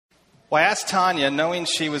Well, I asked Tanya, knowing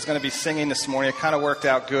she was going to be singing this morning, it kind of worked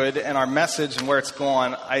out good, and our message and where it's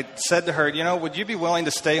gone, I said to her, would you be willing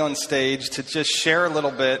to stay on stage to just share a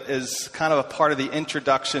little bit as kind of a part of the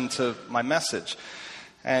introduction to my message?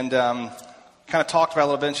 And kind of talked about it a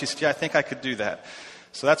little bit, and she said, yeah, I think I could do that.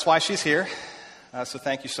 So that's why she's here. So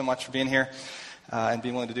thank you so much for being here and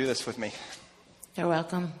being willing to do this with me. You're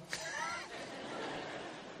welcome.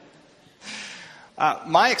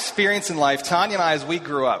 My experience in life, Tanya and I, as we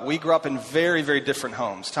grew up in very, very different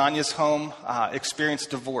homes. Tanya's home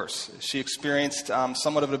experienced divorce. She experienced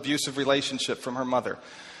somewhat of an abusive relationship from her mother.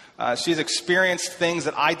 She's experienced things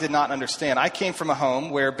that I did not understand. I came from a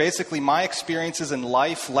home where basically my experiences in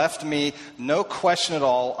life left me no question at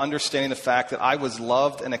all understanding the fact that I was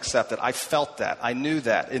loved and accepted. I felt that. I knew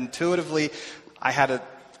that. Intuitively, I had a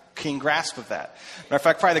keen grasp of that. Matter of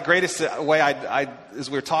fact, probably the greatest way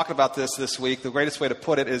as we were talking about this week, the greatest way to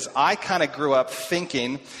put it is I kind of grew up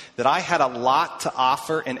thinking that I had a lot to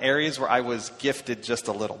offer in areas where I was gifted just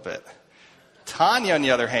a little bit. Tanya, on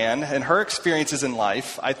the other hand, in her experiences in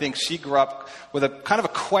life, I think she grew up with a kind of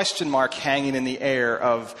a question mark hanging in the air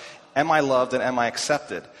of, am I loved and am I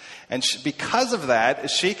accepted? And because of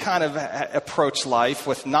that, she kind of approached life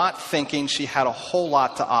with not thinking she had a whole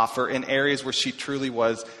lot to offer in areas where she truly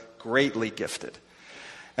was greatly gifted.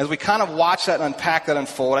 As we kind of watch that and unpack that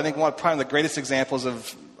unfold, I think one of the greatest examples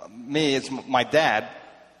of me is my dad.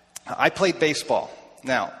 I played baseball.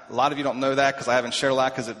 Now, a lot of you don't know that because I haven't shared a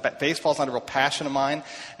lot because baseball is not a real passion of mine,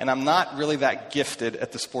 and I'm not really that gifted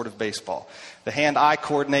at the sport of baseball. The hand-eye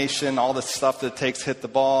coordination, all the stuff that it takes to hit the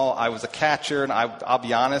ball. I was a catcher, and I'll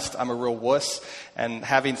be honest, I'm a real wuss. And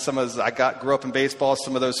having grew up in baseball,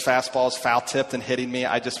 some of those fastballs foul-tipped and hitting me,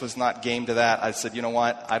 I just was not game to that. I said, you know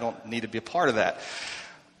what, I don't need to be a part of that.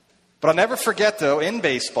 But I'll never forget, though, in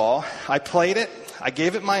baseball, I played it, I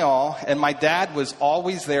gave it my all, and my dad was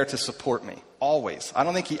always there to support me. Always. I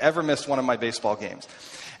don't think he ever missed one of my baseball games.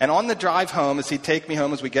 And on the drive home, as he'd take me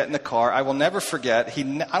home as we get in the car, I will never forget,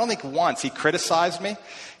 I don't think once he criticized me.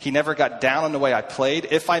 He never got down on the way I played.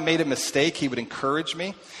 If I made a mistake, he would encourage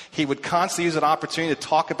me. He would constantly use an opportunity to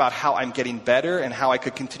talk about how I'm getting better and how I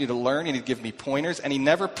could continue to learn, and he'd give me pointers. And he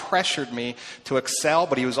never pressured me to excel,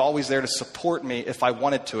 but he was always there to support me if I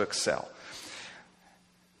wanted to excel.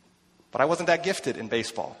 But I wasn't that gifted in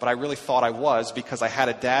baseball, but I really thought I was because I had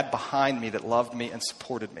a dad behind me that loved me and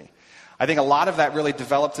supported me. I think a lot of that really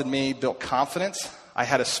developed in me, built confidence. I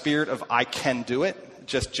had a spirit of I can do it,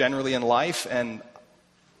 just generally in life, and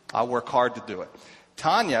I'll work hard to do it.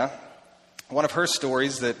 Tanya, one of her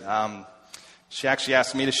stories that she actually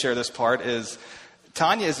asked me to share this part is,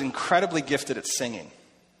 Tanya is incredibly gifted at singing.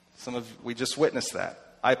 We just witnessed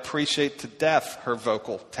that. I appreciate to death her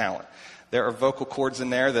vocal talent. There are vocal cords in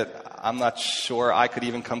there that I'm not sure I could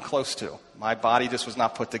even come close to. My body just was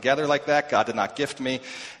not put together like that. God did not gift me,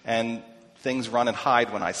 and things run and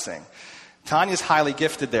hide when I sing. Tanya's highly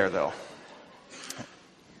gifted there, though.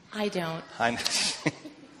 I don't.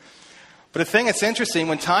 But the thing that's interesting,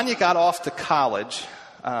 when Tanya got off to college,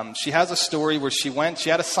 she has a story where she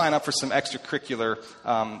had to sign up for some extracurricular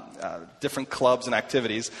different clubs and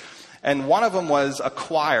activities. And one of them was a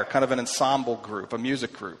choir, kind of an ensemble group, a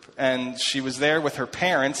music group. And she was there with her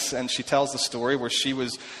parents, and she tells the story where she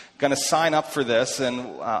was going to sign up for this,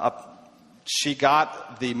 and she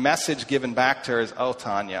got the message given back to her as, oh,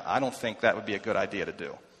 Tanya, I don't think that would be a good idea to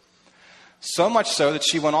do. So much so that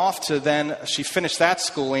she went off she finished that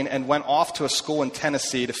schooling and went off to a school in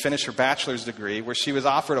Tennessee to finish her bachelor's degree, where she was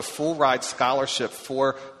offered a full-ride scholarship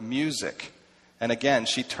for music. And again,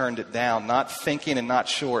 she turned it down, not thinking and not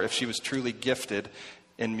sure if she was truly gifted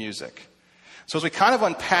in music. So as we kind of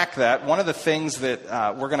unpack that, one of the things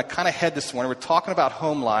that we're going to kind of head this morning, we're talking about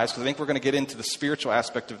home lives, because I think we're going to get into the spiritual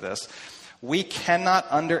aspect of this. We cannot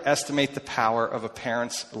underestimate the power of a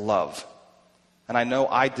parent's love. And I know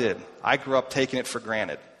I did. I grew up taking it for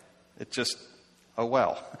granted.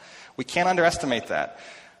 We can't underestimate that.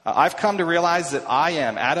 I've come to realize that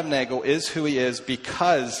Adam Nagel is who he is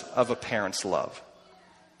because of a parent's love.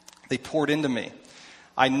 They poured into me.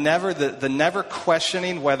 The never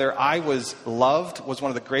questioning whether I was loved was one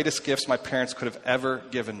of the greatest gifts my parents could have ever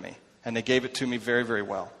given me. And they gave it to me very, very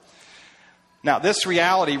well. Now, this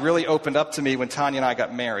reality really opened up to me when Tanya and I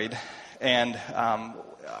got married. And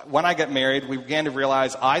when I got married, we began to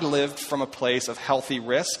realize I lived from a place of healthy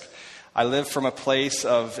risk. I lived from a place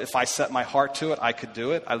of, if I set my heart to it, I could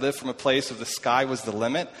do it. I lived from a place of the sky was the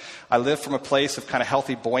limit. I lived from a place of kind of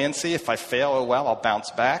healthy buoyancy. If I fail, oh well, I'll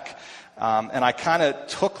bounce back. And I kind of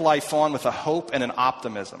took life on with a hope and an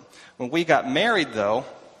optimism. When we got married, though,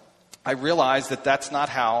 I realized that that's not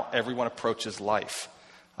how everyone approaches life.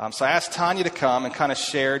 So I asked Tanya to come and kind of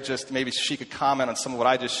share, just maybe she could comment on some of what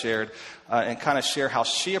I just shared, and kind of share how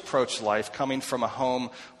she approached life coming from a home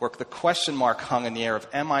where the question mark hung in the air of,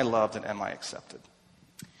 am I loved and am I accepted?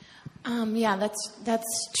 Yeah,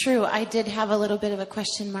 that's true. I did have a little bit of a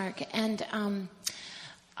question mark. And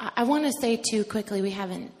I want to say, too, quickly, we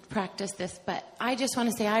haven't practiced this, but I just want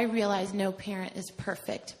to say I realize no parent is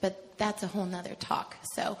perfect, but that's a whole nother talk.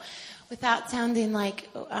 So without sounding like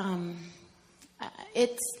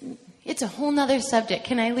it's a whole nother subject.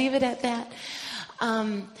 Can I leave it at that?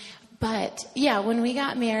 But yeah, when we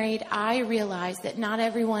got married, I realized that not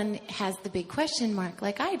everyone has the big question mark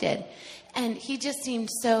like I did. And he just seemed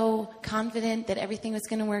so confident that everything was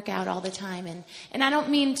going to work out all the time. And I don't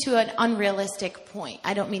mean to an unrealistic point.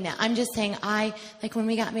 I don't mean that. I'm just saying like when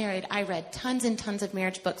we got married, I read tons and tons of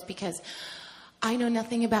marriage books because I know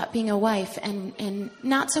nothing about being a wife. And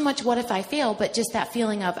not so much what if I fail, but just that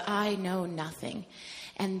feeling of I know nothing.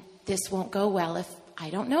 And this won't go well if I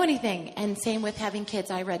don't know anything. And same with having kids.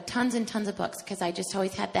 I read tons and tons of books because I just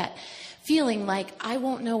always had that feeling like I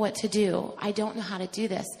won't know what to do. I don't know how to do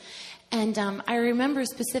this. And I remember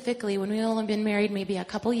specifically when we had only been married maybe a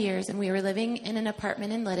couple years and we were living in an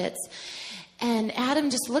apartment in Lidditz. And Adam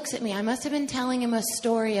just looks at me. I must have been telling him a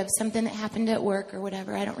story of something that happened at work or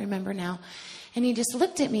whatever. I don't remember now. And he just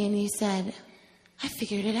looked at me and he said, I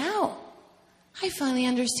figured it out. I finally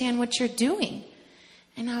understand what you're doing.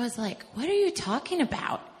 And I was like, what are you talking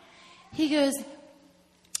about? He goes,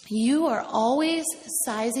 you are always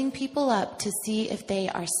sizing people up to see if they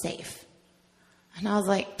are safe. And I was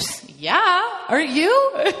like, yeah, are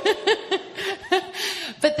you?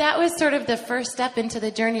 But that was sort of the first step into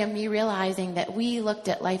the journey of me realizing that we looked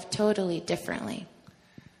at life totally differently.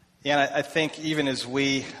 Yeah, and I think even as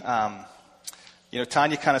we,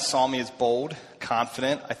 Tanya kind of saw me as bold,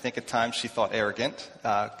 confident. I think at times she thought arrogant,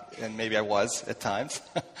 and maybe I was at times.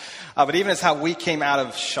 But even as how we came out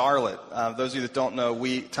of Charlotte, those of you that don't know,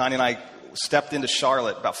 Tanya and I stepped into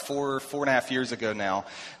Charlotte about 4.5 years ago now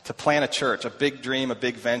to plant a church, a big dream, a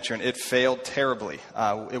big venture, and it failed terribly.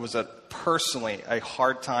 It was personally a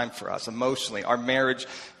hard time for us emotionally. Our marriage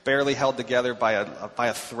barely held together by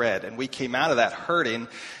a thread, and we came out of that hurting.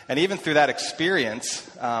 And even through that experience,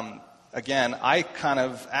 again, I kind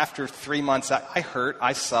of, after 3 months, I hurt,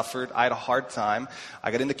 I suffered, I had a hard time.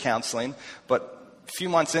 I got into counseling, but a few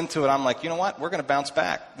months into it, I'm like, you know what? We're going to bounce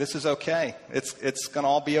back. This is okay. It's going to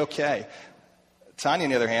all be okay. Tanya, on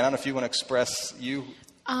the other hand, I don't know if you want to express you.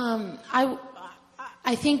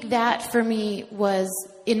 I think that for me was,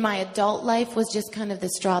 in my adult life, was just kind of the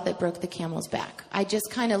straw that broke the camel's back. I just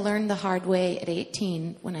kind of learned the hard way at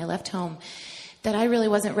 18 when I left home that I really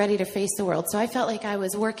wasn't ready to face the world. So I felt like I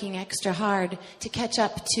was working extra hard to catch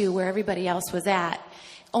up to where everybody else was at,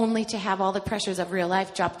 only to have all the pressures of real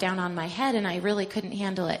life drop down on my head, and I really couldn't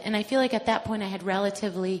handle it. And I feel like at that point I had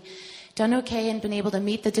relatively done okay and been able to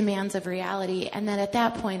meet the demands of reality, and then at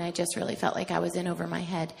that point I just really felt like I was in over my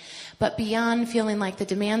head. But beyond feeling like the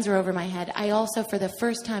demands were over my head, I also, for the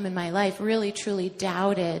first time in my life, really truly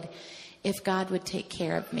doubted if God would take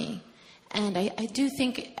care of me. And I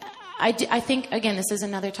think, again, this is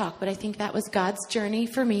another talk, but I think that was God's journey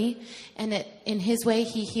for me. And in His way,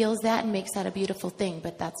 He heals that and makes that a beautiful thing.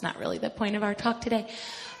 But that's not really the point of our talk today.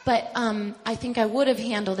 But I think I would have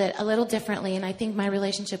handled it a little differently. And I think my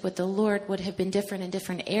relationship with the Lord would have been different in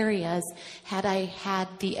different areas had I had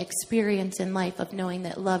the experience in life of knowing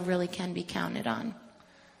that love really can be counted on.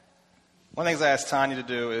 One of the things I asked Tanya to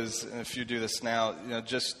do is, and if you do this now,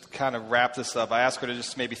 just kind of wrap this up. I asked her to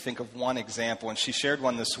just maybe think of one example, and she shared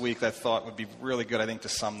one this week that I thought would be really good, I think, to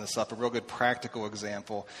sum this up, a real good practical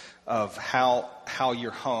example of how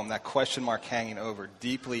your home, that question mark hanging over,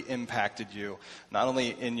 deeply impacted you, not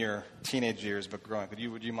only in your teenage years, but growing.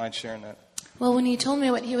 Would you mind sharing that? Well, when he told me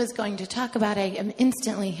what he was going to talk about, I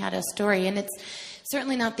instantly had a story, and it's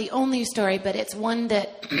certainly not the only story, but it's one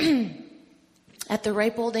that at the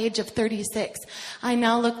ripe old age of 36, I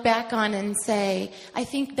now look back on and say, I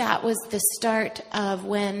think that was the start of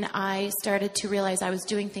when I started to realize I was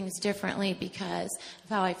doing things differently because of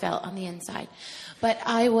how I felt on the inside. But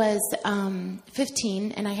I was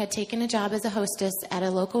 15, and I had taken a job as a hostess at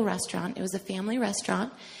a local restaurant. It was a family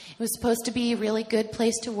restaurant. It was supposed to be a really good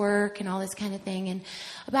place to work and all this kind of thing. And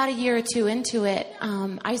about a year or two into it,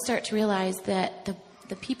 I start to realize that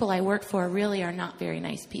the people I work for really are not very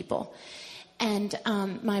nice people. And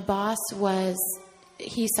my boss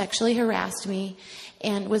he sexually harassed me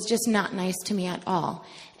and was just not nice to me at all.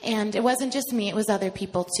 And it wasn't just me, it was other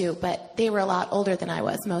people too, but they were a lot older than I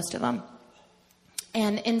was, most of them.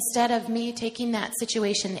 And instead of me taking that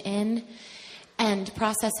situation in and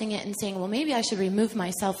processing it and saying, well, maybe I should remove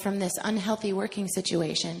myself from this unhealthy working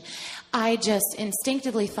situation, I just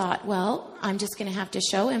instinctively thought, well, I'm just going to have to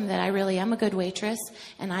show him that I really am a good waitress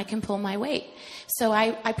and I can pull my weight. So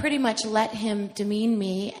I pretty much let him demean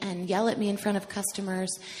me and yell at me in front of customers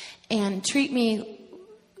and treat me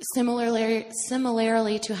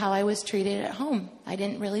similarly to how I was treated at home. I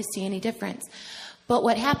didn't really see any difference. But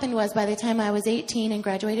what happened was, by the time I was 18 and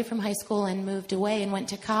graduated from high school and moved away and went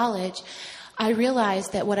to college, I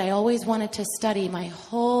realized that what I always wanted to study my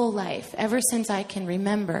whole life, ever since I can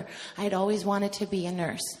remember, I had always wanted to be a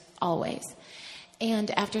nurse, always.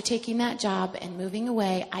 And after taking that job and moving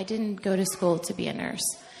away, I didn't go to school to be a nurse.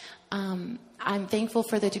 I'm thankful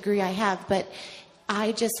for the degree I have, but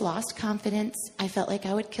I just lost confidence. I felt like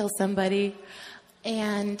I would kill somebody.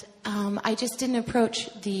 And I just didn't approach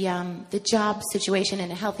the job situation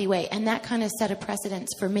in a healthy way. And that kind of set a precedence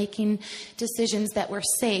for making decisions that were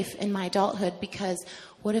safe in my adulthood, because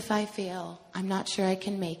what if I fail? I'm not sure I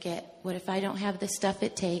can make it. What if I don't have the stuff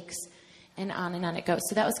it takes? And on it goes.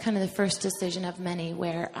 So that was kind of the first decision of many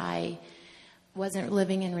where I wasn't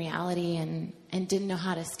living in reality and didn't know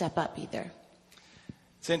how to step up either.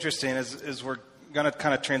 It's interesting as we're going to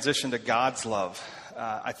kind of transition to God's love.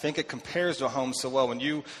 I think it compares to a home so well. When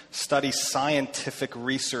you study scientific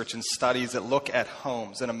research and studies that look at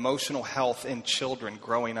homes and emotional health in children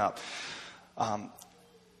growing up,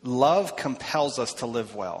 love compels us to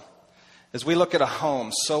live well. As we look at a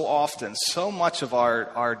home, so often, so much of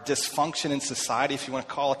our dysfunction in society, if you want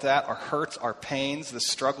to call it that, our hurts, our pains, the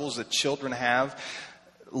struggles that children have,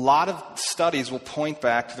 a lot of studies will point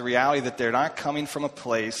back to the reality that they're not coming from a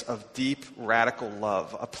place of deep, radical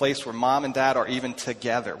love, a place where mom and dad are even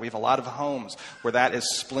together. We have a lot of homes where that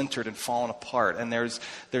is splintered and fallen apart, and there's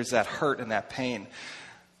that hurt and that pain.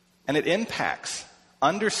 And it impacts.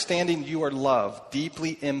 Understanding you are loved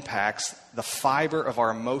deeply impacts the fiber of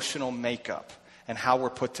our emotional makeup and how we're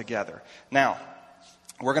put together. Now,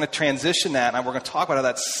 we're going to transition that, and we're going to talk about how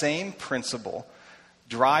that same principle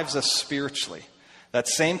drives us spiritually. That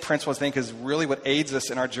same principle, I think, is really what aids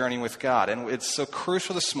us in our journey with God. And it's so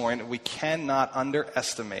crucial this morning that we cannot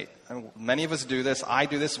underestimate. And many of us do this. I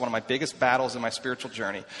do this. It's one of my biggest battles in my spiritual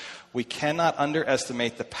journey. We cannot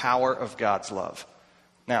underestimate the power of God's love.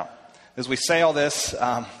 Now, as we say all this,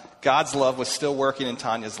 God's love was still working in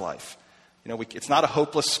Tanya's life. You know, it's not a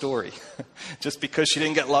hopeless story. Just because she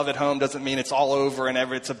didn't get love at home doesn't mean it's all over and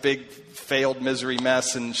it's a big failed misery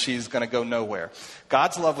mess and she's going to go nowhere.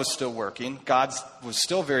 God's love was still working. God was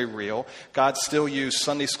still very real. God still used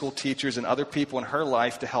Sunday school teachers and other people in her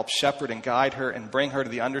life to help shepherd and guide her and bring her to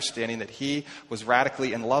the understanding that he was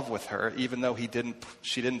radically in love with her, even though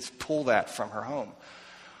she didn't pull that from her home.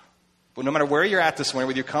 But no matter where you're at this morning,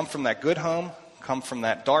 whether you come from that good home, come from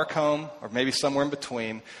that dark home, or maybe somewhere in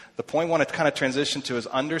between, the point I want to kind of transition to is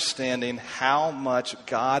understanding how much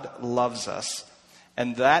God loves us.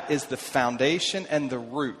 And that is the foundation and the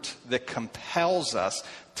root that compels us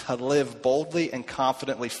to live boldly and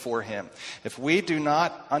confidently for him. If we do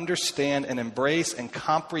not understand and embrace and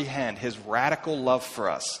comprehend his radical love for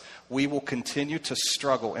us, we will continue to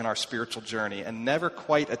struggle in our spiritual journey and never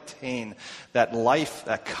quite attain that life,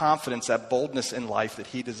 that confidence, that boldness in life that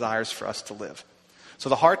he desires for us to live. So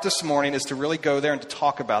the heart this morning is to really go there and to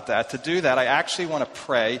talk about that. To do that, I actually want to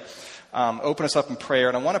pray, open us up in prayer.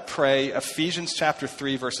 And I want to pray Ephesians chapter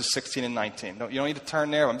 3, verses 16 and 19. You don't need to turn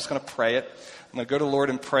there. I'm just going to pray it. I'm going to go to the Lord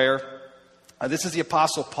in prayer. This is the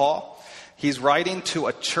Apostle Paul. He's writing to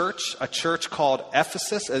a church called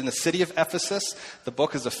Ephesus, in the city of Ephesus. The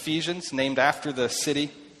book is Ephesians, named after the city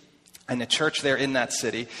and the church there in that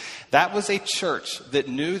city. That was a church that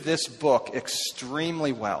knew this book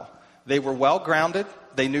extremely well. They were well grounded.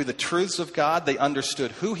 They knew the truths of God. They understood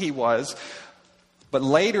who he was. But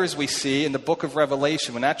later, as we see in the book of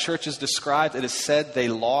Revelation, when that church is described, it is said they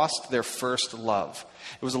lost their first love.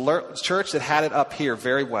 It was a church that had it up here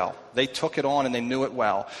very well. They took it on and they knew it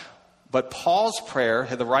well. But Paul's prayer,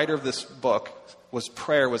 the writer of this book, was,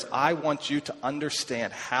 I want you to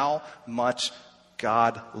understand how much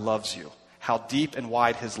God loves you, how deep and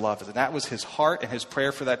wide his love is. And that was his heart and his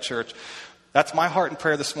prayer for that church. That's my heart and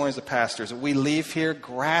prayer this morning as a pastor, is that we leave here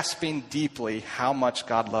grasping deeply how much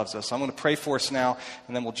God loves us. So I'm going to pray for us now,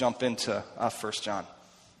 and then we'll jump into 1 John.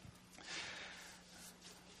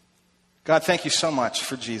 God, thank you so much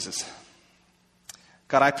for Jesus.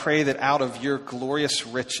 God, I pray that out of your glorious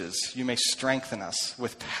riches, you may strengthen us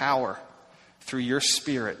with power through your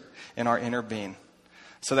Spirit in our inner being,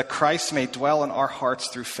 so that Christ may dwell in our hearts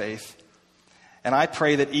through faith. And I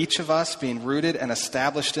pray that each of us, being rooted and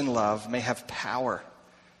established in love, may have power,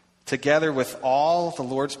 together with all the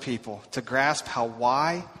Lord's people, to grasp how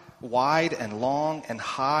Wide and long and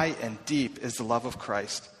high and deep is the love of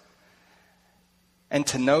Christ. And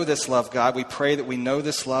to know this love, God, we pray that we know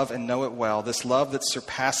this love and know it well, this love that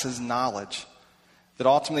surpasses knowledge, that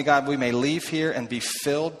ultimately, God, we may leave here and be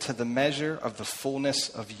filled to the measure of the fullness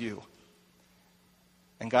of you.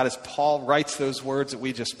 And God, as Paul writes those words that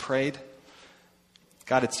we just prayed,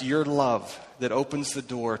 God, it's your love that opens the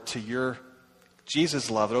door to your,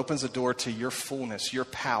 Jesus' love, it opens the door to your fullness, your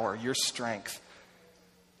power, your strength.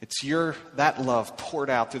 It's that love poured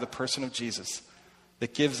out through the person of Jesus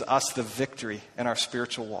that gives us the victory in our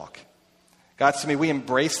spiritual walk. God, so may we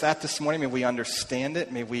embrace that this morning. May we understand it.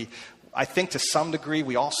 I think to some degree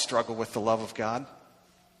we all struggle with the love of God.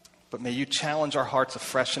 But may you challenge our hearts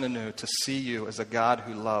afresh and anew to see you as a God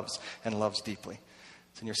who loves and loves deeply.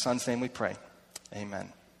 It's in your Son's name we pray. Amen.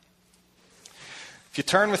 If you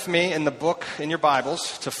turn with me in the book, in your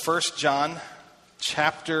Bibles, to 1 John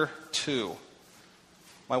chapter 2.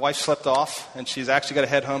 My wife slept off, and she's actually got to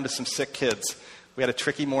head home to some sick kids. We had a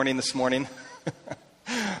tricky morning this morning.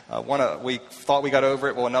 We thought we got over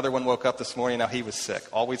it. Well, another one woke up this morning. Now he was sick.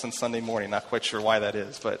 Always on Sunday morning. Not quite sure why that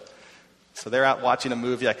is. So they're out watching a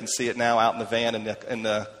movie. I can see it now out in the van in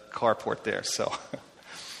the carport there. So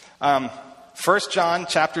 1 John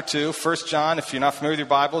chapter 2. 1 John, if you're not familiar with your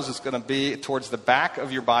Bibles, is going to be towards the back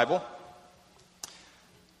of your Bible.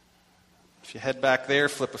 If you head back there,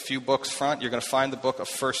 flip a few books front, you're going to find the book of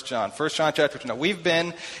 1 John. 1 John chapter 2. Now, we've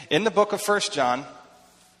been in the book of 1 John.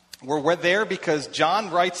 We're there because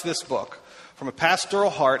John writes this book. From a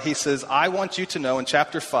pastoral heart, he says, I want you to know in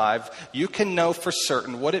chapter 5, you can know for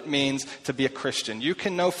certain what it means to be a Christian. You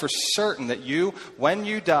can know for certain that when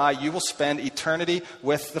you die, you will spend eternity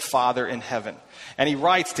with the Father in heaven. And he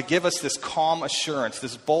writes to give us this calm assurance,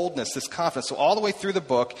 this boldness, this confidence. So all the way through the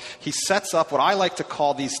book, he sets up what I like to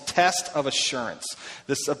call these tests of assurance.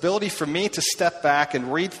 This ability for me to step back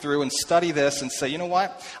and read through and study this and say, you know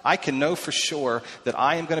what? I can know for sure that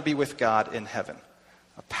I am going to be with God in heaven.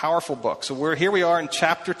 A powerful book. So we are in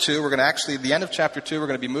chapter 2. We're going to actually, at the end of chapter 2, we're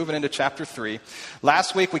going to be moving into chapter 3.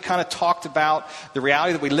 Last week, we kind of talked about the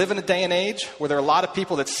reality that we live in a day and age where there are a lot of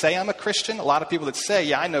people that say I'm a Christian, a lot of people that say,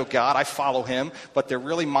 yeah, I know God, I follow him, but they're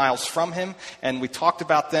really miles from him. And we talked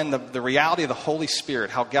about then the reality of the Holy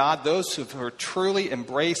Spirit, how God, those who have truly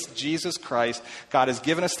embraced Jesus Christ, God has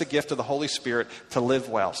given us the gift of the Holy Spirit to live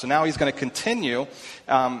well. So now he's going to continue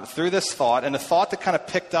through this thought. And the thought that kind of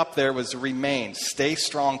picked up there was remain, stay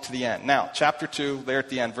strong to the end. Now, chapter 2, there at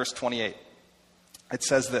the end, verse 28. It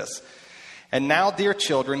says this, and now, dear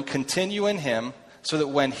children, continue in him so that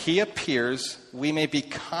when he appears, we may be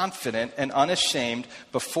confident and unashamed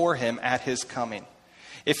before him at his coming.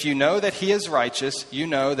 If you know that he is righteous, you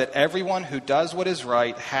know that everyone who does what is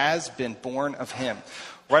right has been born of him.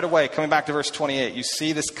 Right away, coming back to verse 28, you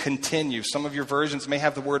see this continue. Some of your versions may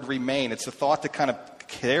have the word remain. It's a thought that kind of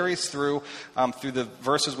carries through the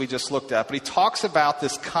verses we just looked at. But he talks about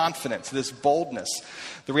this confidence, this boldness.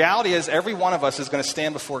 The reality is every one of us is going to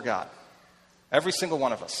stand before God. Every single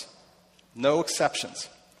one of us. No exceptions.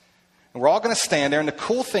 And we're all going to stand there. And the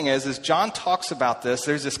cool thing is John talks about this.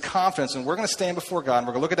 There's this confidence, and we're going to stand before God. And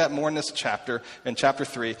we're going to look at that more in this chapter, in chapter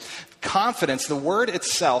 3. Confidence, the word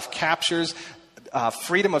itself captures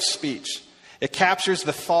freedom of speech. It captures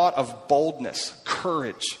the thought of boldness,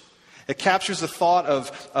 courage. It captures the thought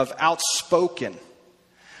of outspoken.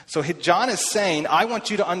 So John is saying, I want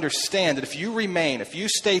you to understand that if you remain, if you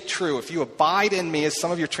stay true, if you abide in me, as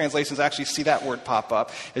some of your translations actually see that word pop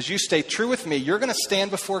up, as you stay true with me, you're going to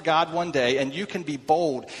stand before God one day and you can be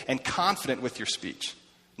bold and confident with your speech.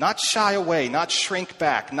 Not shy away, not shrink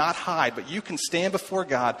back, not hide, but you can stand before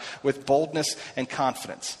God with boldness and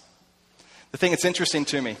confidence. The thing that's interesting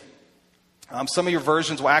to me, some of your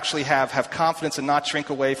versions will actually have confidence and not shrink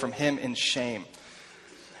away from him in shame.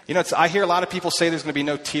 You know, I hear a lot of people say there's going to be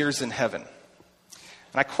no tears in heaven.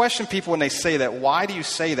 And I question people when they say that. Why do you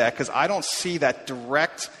say that? Because I don't see that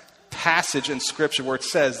direct passage in Scripture where it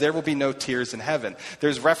says there will be no tears in heaven.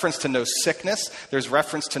 There's reference to no sickness. There's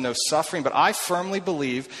reference to no suffering. But I firmly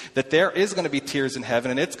believe that there is going to be tears in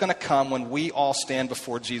heaven, and it's going to come when we all stand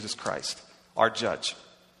before Jesus Christ, our judge.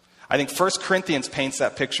 I think 1 Corinthians paints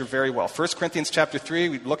that picture very well. 1 Corinthians chapter 3,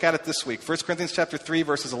 we look at it this week. 1 Corinthians chapter 3,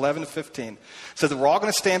 verses 11 to 15 says that we're all going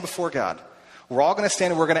to stand before God. We're all going to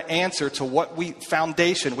stand and we're going to answer to what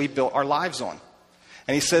foundation we built our lives on.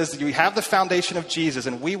 And he says that we have the foundation of Jesus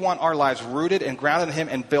and we want our lives rooted and grounded in him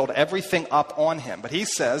and build everything up on him. But he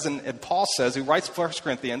says, and Paul says, who writes 1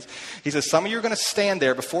 Corinthians, he says, some of you are going to stand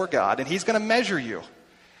there before God and he's going to measure you.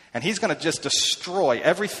 And he's going to just destroy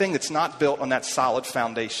everything that's not built on that solid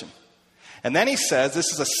foundation. And then he says,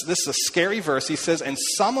 this is a scary verse. He says, and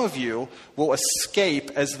some of you will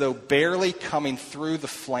escape as though barely coming through the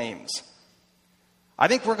flames. I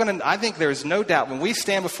think there's no doubt when we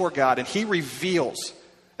stand before God and he reveals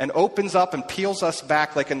and opens up and peels us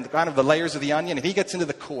back like in kind of the layers of the onion, and he gets into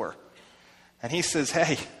the core. And he says,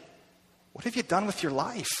 hey, what have you done with your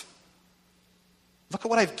life? Look at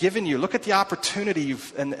what I've given you. Look at the opportunity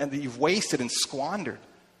that you've wasted and squandered.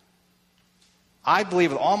 I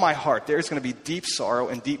believe with all my heart there's going to be deep sorrow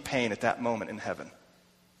and deep pain at that moment in heaven.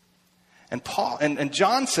 And Paul and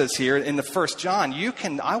John says here in the 1 John,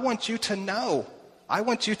 I want you to know, I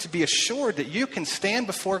want you to be assured that you can stand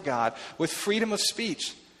before God with freedom of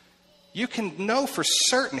speech. You can know for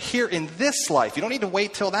certain here in this life, you don't need to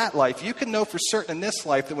wait till that life, you can know for certain in this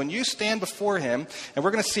life that when you stand before him, and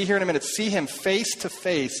we're going to see here in a minute, see him face to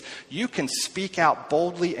face, you can speak out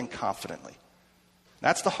boldly and confidently.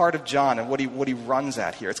 That's the heart of John and what he runs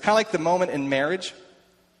at here. It's kind of like the moment in marriage.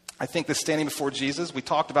 I think the standing before Jesus, we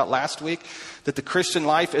talked about last week, that the Christian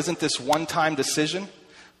life isn't this one-time decision,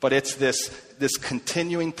 but it's this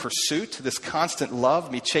continuing pursuit, this constant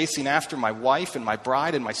love, me chasing after my wife and my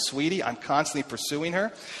bride and my sweetie. I'm constantly pursuing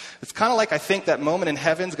her. It's kind of like I think that moment in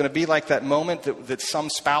heaven is going to be like that moment that some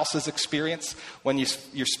spouses experience when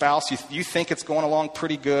your spouse, you think it's going along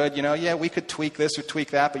pretty good. You know, yeah, we could tweak this or tweak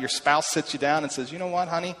that, but your spouse sits you down and says, you know what,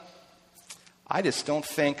 honey? I just don't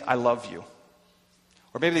think I love you.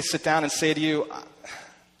 Or maybe they sit down and say to you,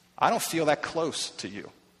 I don't feel that close to you.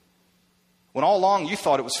 When all along you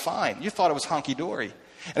thought it was fine. You thought it was hunky-dory.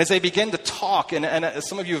 And as they begin to talk, and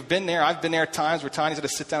some of you have been there, I've been there at times where Tanya's had to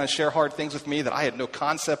sit down and share hard things with me that I had no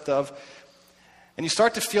concept of. And you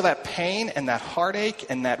start to feel that pain and that heartache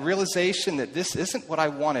and that realization that this isn't what I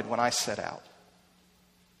wanted when I set out.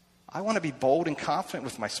 I want to be bold and confident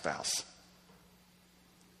with my spouse.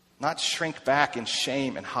 Not shrink back in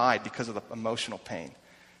shame and hide because of the emotional pain.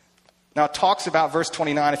 Now it talks about verse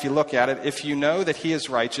 29, if you look at it, if you know that he is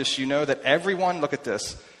righteous, you know that everyone, look at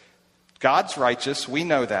this, God's righteous, we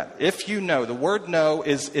know that. If you know, the word know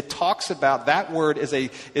it talks about, that word is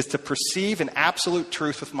to perceive an absolute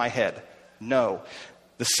truth with my head. Know.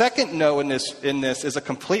 The second know in this is a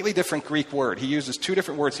completely different Greek word. He uses two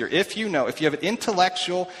different words here. If you know, if you have an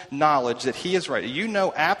intellectual knowledge that he is right, you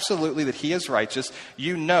know absolutely that he is righteous,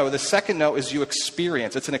 you know. The second know is you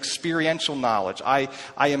experience. It's an experiential knowledge. I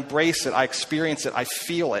embrace it, I experience it, I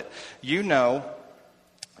feel it. You know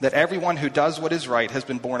that everyone who does what is right has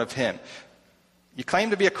been born of him. You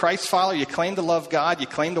claim to be a Christ follower, you claim to love God, you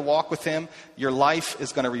claim to walk with him, your life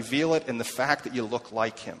is going to reveal it in the fact that you look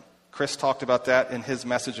like him. Chris talked about that in his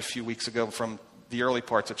message a few weeks ago from the early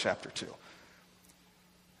parts of chapter 2.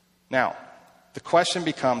 Now, the question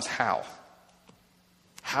becomes how?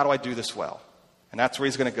 How do I do this well? And that's where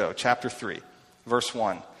he's going to go. Chapter 3, verse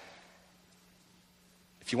 1.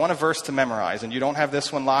 If you want a verse to memorize and you don't have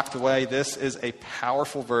this one locked away, this is a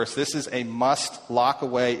powerful verse. This is a must lock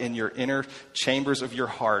away in your inner chambers of your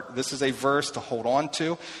heart. This is a verse to hold on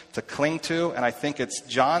to cling to, and I think it's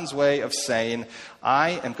John's way of saying,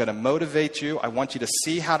 I am going to motivate you. I want you to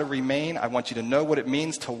see how to remain. I want you to know what it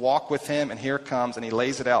means to walk with him, and here it comes, and he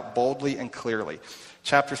lays it out boldly and clearly.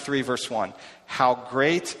 Chapter 3, verse 1. How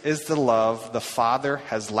great is the love the Father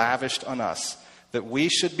has lavished on us, that we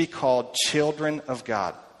should be called children of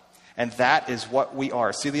God. And that is what we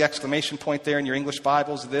are. See the exclamation point there in your English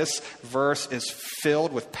Bibles? This verse is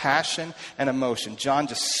filled with passion and emotion. John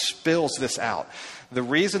just spills this out. The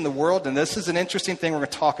reason the world, and this is an interesting thing we're going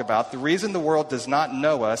to talk about, the reason the world does not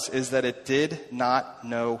know us is that it did not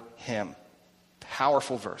know him.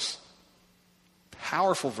 Powerful verse.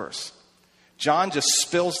 Powerful verse. John just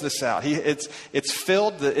spills this out. It's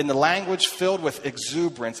filled, in the language, filled with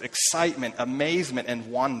exuberance, excitement, amazement,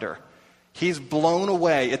 and wonder. He's blown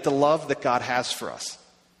away at the love that God has for us.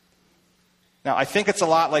 Now, I think it's a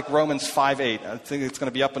lot like Romans 5:8. I think it's going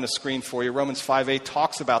to be up on the screen for you. Romans 5:8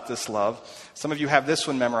 talks about this love. Some of you have this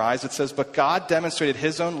one memorized. It says, but God demonstrated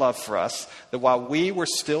his own love for us, that while we were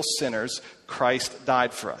still sinners, Christ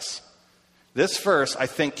died for us. This verse, I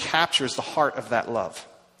think, captures the heart of that love.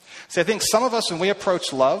 See, I think some of us, when we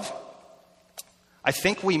approach love, I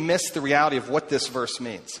think we miss the reality of what this verse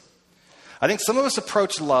means. I think some of us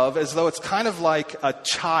approach love as though it's kind of like a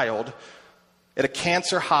child at a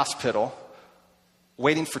cancer hospital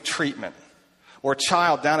waiting for treatment, or a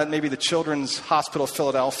child down at maybe the Children's Hospital of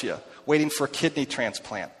Philadelphia waiting for a kidney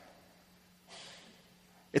transplant.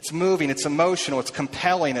 It's moving, it's emotional, it's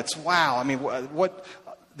compelling, it's wow. I mean, what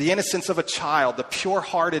the innocence of a child, the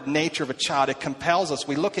pure-hearted nature of a child, it compels us.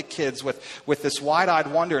 We look at kids with this wide-eyed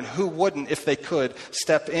wonder, and who wouldn't, if they could,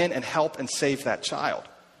 step in and help and save that child?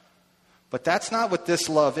 But that's not what this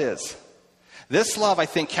love is. This love, I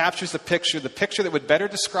think, captures the picture. The picture that would better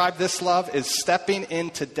describe this love is stepping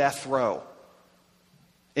into death row.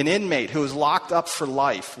 An inmate who is locked up for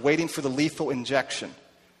life, waiting for the lethal injection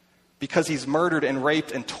because he's murdered and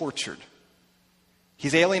raped and tortured.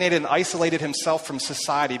 He's alienated and isolated himself from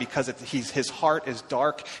society because his heart is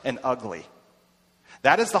dark and ugly.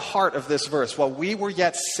 That is the heart of this verse. While we were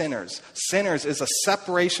yet sinners, sinners is a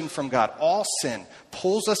separation from God. All sin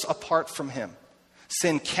pulls us apart from Him.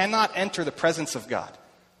 Sin cannot enter the presence of God.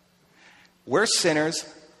 We're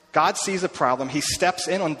sinners. God sees a problem. He steps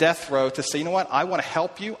in on death row to say, you know what? I want to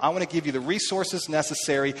help you. I want to give you the resources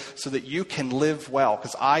necessary so that you can live well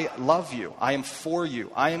because I love you. I am for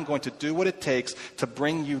you. I am going to do what it takes to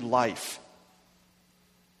bring you life.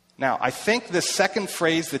 Now, I think this second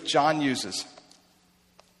phrase that John uses,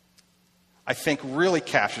 I think really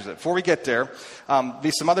captures it. Before we get there,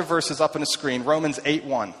 there's some other verses up on the screen. Romans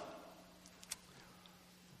 8:1.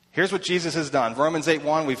 Here's what Jesus has done. Romans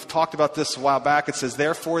 8:1, we've talked about this a while back. It says,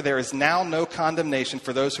 therefore, there is now no condemnation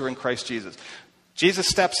for those who are in Christ Jesus. Jesus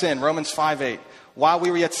steps in, Romans 5:8. While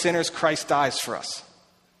we were yet sinners, Christ dies for us.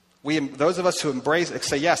 Those of us who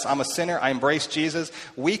say, yes, I'm a sinner, I embrace Jesus,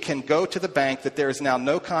 we can go to the bank that there is now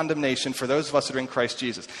no condemnation for those of us that are in Christ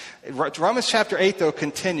Jesus. Romans chapter 8, though,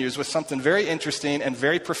 continues with something very interesting and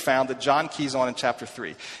very profound that John keys on in chapter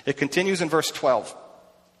 3. It continues in verse 12.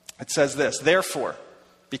 It says this, therefore,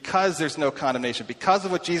 because there's no condemnation, because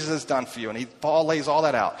of what Jesus has done for you, and Paul lays all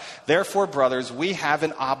that out. Therefore, brothers, we have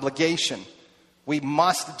an obligation. We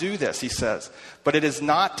must do this, he says. But it is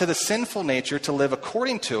not to the sinful nature to live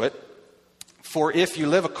according to it. For if you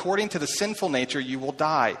live according to the sinful nature, you will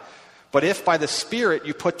die. But if by the Spirit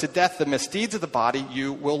you put to death the misdeeds of the body,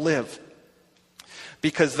 you will live.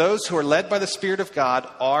 Because those who are led by the Spirit of God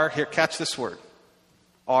are, here, catch this word,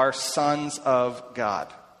 are sons of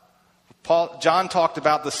God. John talked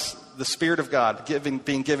about the Spirit of God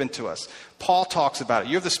being given to us. Paul talks about it.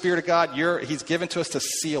 You have the Spirit of God. He's given to us to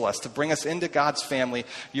seal us, to bring us into God's family.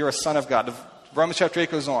 You're a son of God. Romans chapter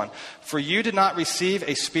 8 goes on. For you did not receive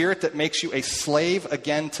a spirit that makes you a slave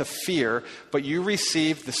again to fear, but you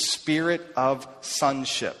received the spirit of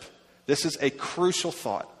sonship. This is a crucial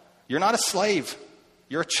thought. You're not a slave.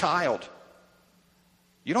 You're a child.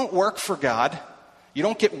 You don't work for God. You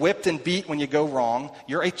don't get whipped and beat when you go wrong.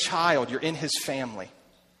 You're a child. You're in His family.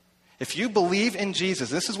 If you believe in Jesus,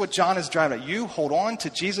 this is what John is driving at. You hold on to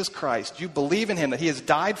Jesus Christ. You believe in Him, that He has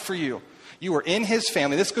died for you. You are in His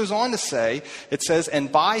family. This goes on to say, it says, and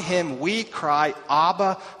by Him we cry,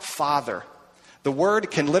 Abba, Father. The word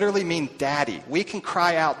can literally mean daddy. We can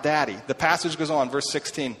cry out daddy. The passage goes on, verse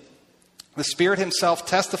 16. The Spirit Himself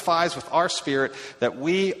testifies with our spirit that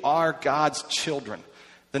we are God's children.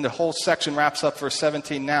 Then the whole section wraps up verse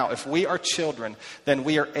 17. Now, if we are children, then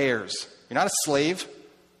we are heirs. You're not a slave.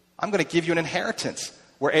 I'm going to give you an inheritance.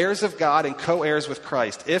 We're heirs of God and co-heirs with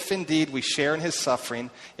Christ, if indeed we share in His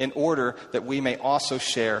suffering, in order that we may also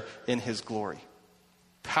share in His glory.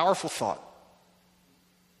 Powerful thought.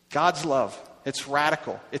 God's love. It's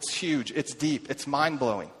radical. It's huge. It's deep. It's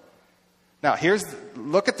mind-blowing. Now,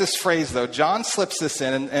 look at this phrase, though. John slips this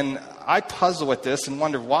in, and I puzzle with this and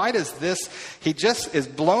wonder, why does this, he just is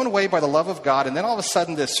blown away by the love of God, and then all of a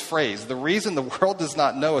sudden this phrase, the reason the world does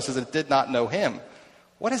not know us is it did not know Him.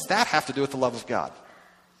 What does that have to do with the love of God?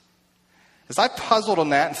 As I puzzled on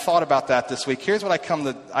that and thought about that this week, here's what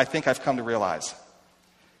I think I've come to realize.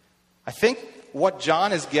 I think what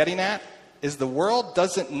John is getting at is the world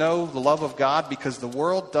doesn't know the love of God because the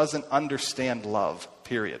world doesn't understand love,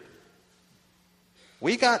 period.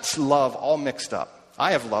 We got love all mixed up.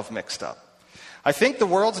 I have love mixed up. I think the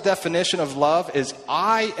world's definition of love is,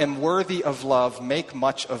 I am worthy of love, make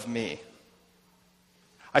much of me.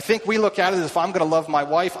 I think we look at it as, if I'm going to love my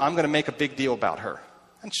wife, I'm going to make a big deal about her.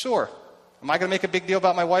 And sure, am I going to make a big deal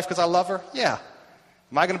about my wife because I love her? Yeah.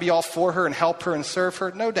 Am I going to be all for her and help her and serve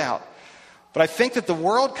her? No doubt. But I think that the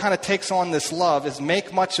world kind of takes on this love as,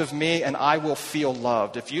 make much of me and I will feel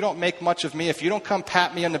loved. If you don't make much of me, if you don't come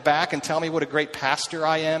pat me on the back and tell me what a great pastor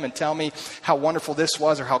I am and tell me how wonderful this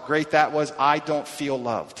was or how great that was, I don't feel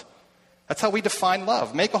loved. That's how we define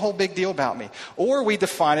love. Make a whole big deal about me. Or we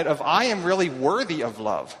define it of, I am really worthy of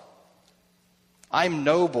love. I'm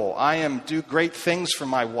noble. do great things for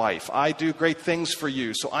my wife. I do great things for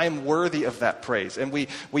you. So I am worthy of that praise. And we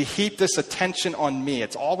heap this attention on me.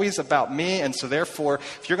 It's always about me. And so therefore,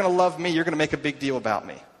 if you're going to love me, you're going to make a big deal about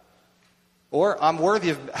me. Or I'm worthy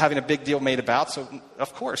of having a big deal made about. So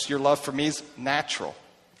of course, your love for me is natural.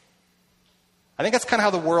 I think that's kind of how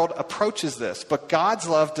the world approaches this. But God's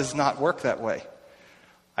love does not work that way.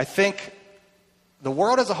 I think the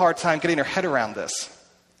world has a hard time getting their head around this.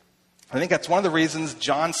 I think that's one of the reasons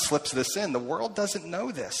John slips this in. The world doesn't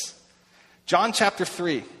know this. John chapter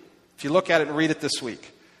 3, if you look at it and read it this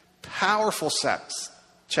week, powerful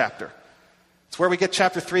chapter. It's where we get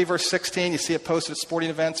chapter 3, verse 16. You see it posted at sporting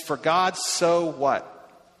events. For God so what?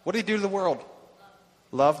 What did he do to the world?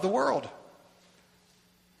 Love the world.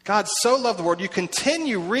 God so loved the world. You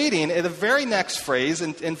continue reading in the very next phrase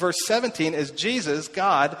in verse 17 is Jesus,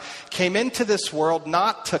 God, came into this world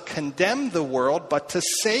not to condemn the world, but to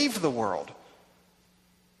save the world.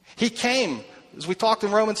 He came, as we talked in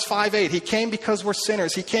Romans 5:8, he came because we're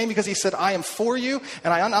sinners. He came because he said, I am for you,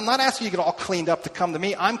 and I'm not asking you to get all cleaned up to come to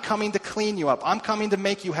me. I'm coming to clean you up. I'm coming to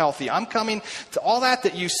make you healthy. I'm coming to all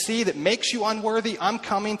that you see that makes you unworthy. I'm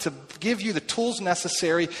coming to give you the tools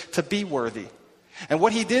necessary to be worthy. And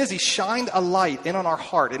what he did is he shined a light in on our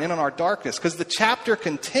heart and in on our darkness, because the chapter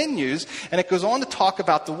continues and it goes on to talk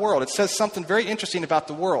about the world. It says something very interesting about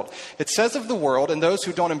the world. It says of the world and those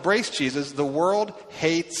who don't embrace Jesus, the world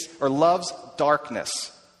hates or loves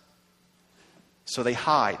darkness. So they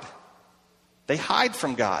hide. They hide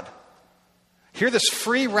from God. Here this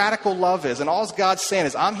free radical love is, and all God's saying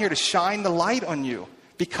is, I'm here to shine the light on you.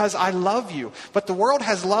 Because I love you. But the world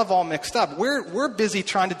has love all mixed up. We're busy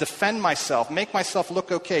trying to defend myself, make myself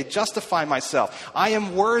look okay, justify myself. I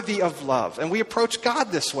am worthy of love. And we approach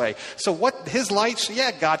God this way. So what his light,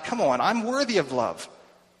 God, come on, I'm worthy of love.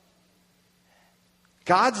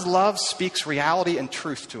 God's love speaks reality and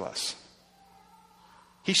truth to us.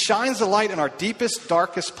 He shines the light in our deepest,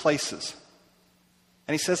 darkest places.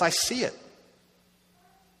 And he says, I see it.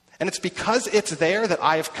 And it's because it's there that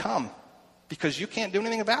I have come. Because you can't do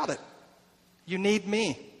anything about it. You need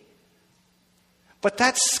me. But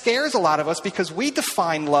that scares a lot of us because we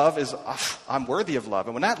define love as, I'm worthy of love.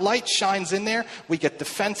 And when that light shines in there, we get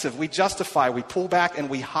defensive, we justify, we pull back, and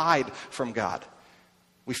we hide from God.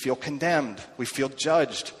 We feel condemned, we feel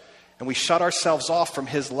judged, and we shut ourselves off from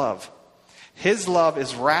his love. His love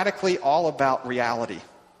is radically all about reality.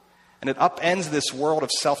 And it upends this world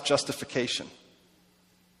of self-justification.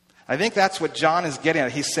 I think that's what John is getting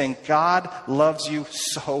at. He's saying God loves you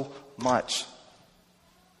so much.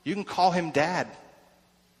 You can call him Dad.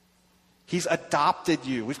 He's adopted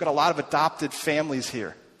you. We've got a lot of adopted families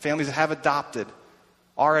here. Families that have adopted,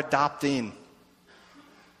 are adopting.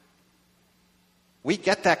 We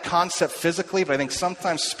get that concept physically, but I think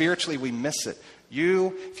sometimes spiritually we miss it.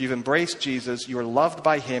 You, if you've embraced Jesus, you are loved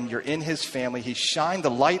by him. You're in his family. He shined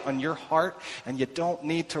the light on your heart, and you don't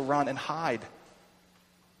need to run and hide.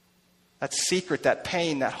 That secret, that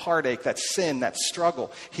pain, that heartache, that sin, that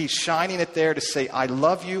struggle. He's shining it there to say, I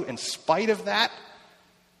love you in spite of that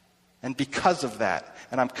and because of that.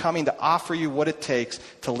 And I'm coming to offer you what it takes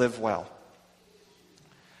to live well.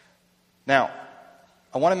 Now,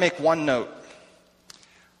 I want to make one note.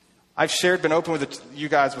 I've been open with you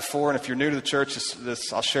guys before, and if you're new to the church,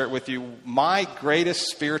 I'll share it with you. My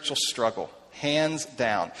greatest spiritual struggle, hands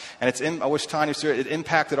down, and I wish Tanya was here, it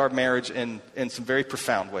impacted our marriage in some very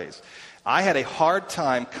profound ways. I had a hard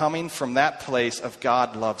time coming from that place of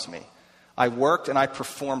God loves me. I worked and I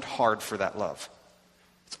performed hard for that love.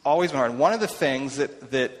 It's always been hard. And one of the things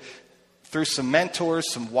that through some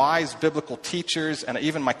mentors, some wise biblical teachers, and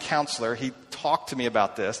even my counselor, he talked to me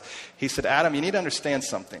about this. He said, Adam, you need to understand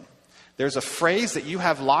something. There's a phrase that you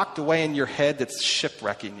have locked away in your head that's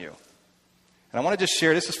shipwrecking you. And I want to just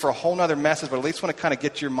share, this is for a whole other message, but at least want to kind of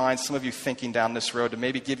get your mind, some of you thinking down this road, to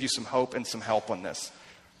maybe give you some hope and some help on this.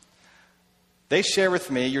 They share with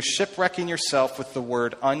me, you're shipwrecking yourself with the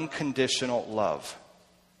word unconditional love.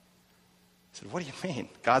 I said, what do you mean?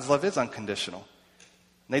 God's love is unconditional.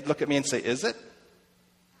 And they'd look at me and say, is it?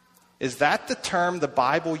 Is that the term the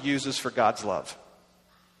Bible uses for God's love?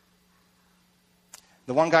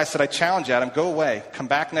 The one guy said, I challenge you, Adam, go away. Come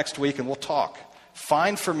back next week and we'll talk.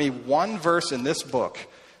 Find for me one verse in this book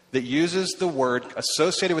that uses the word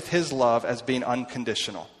associated with his love as being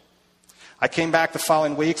unconditional. I came back the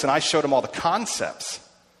following weeks and I showed him all the concepts.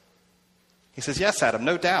 He says, yes, Adam,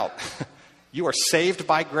 no doubt. You are saved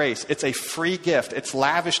by grace. It's a free gift. It's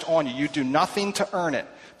lavished on you. You do nothing to earn it.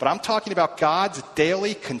 But I'm talking about God's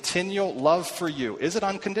daily, continual love for you. Is it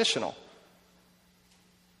unconditional?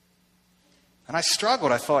 And I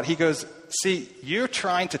struggled. I thought, he goes, see, you're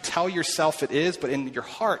trying to tell yourself it is, but in your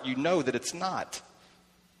heart you know that it's not.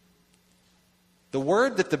 The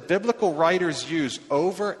word that the biblical writers use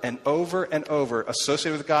over and over and over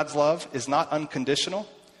associated with God's love is not unconditional.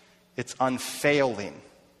 It's unfailing.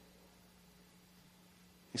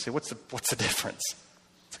 You say, what's the difference?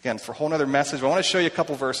 It's, again, for a whole other message, but I want to show you a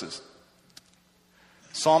couple verses.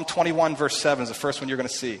 Psalm 21, verse 7 is the first one you're going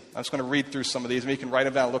to see. I'm just going to read through some of these. Maybe you can write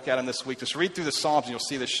them down and look at them this week. Just read through the Psalms and you'll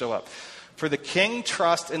see this show up. For the king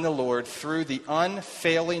trusts in the Lord through the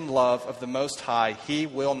unfailing love of the Most High. He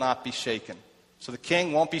will not be shaken. So the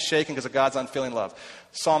king won't be shaken because of God's unfailing love.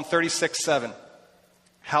 Psalm 36, 7.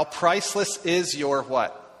 How priceless is your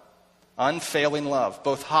what? Unfailing love.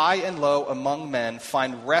 Both high and low among men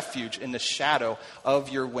find refuge in the shadow of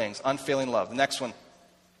your wings. Unfailing love. The next one.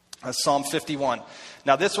 Psalm 51.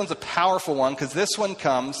 Now this one's a powerful one because this one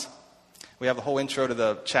comes, we have the whole intro to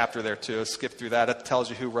the chapter there too. Skip through that. It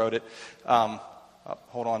tells you who wrote it.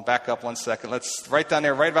 Hold on, back up 1 second. Let's right down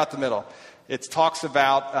there, right about the middle. It talks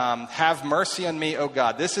about, have mercy on me, O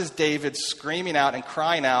God. This is David screaming out and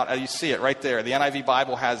crying out. You see it right there. The NIV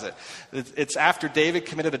Bible has it. It's after David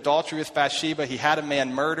committed adultery with Bathsheba. He had a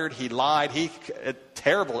man murdered. He lied.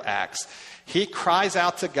 Terrible acts. He cries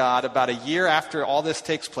out to God about a year after all this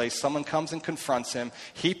takes place. Someone comes and confronts him.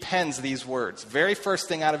 He pens these words. Very first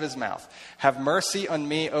thing out of his mouth. Have mercy on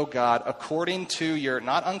me, O God, according to your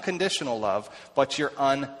not unconditional love, but your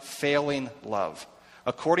unfailing love.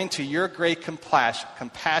 According to your great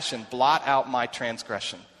compassion, blot out my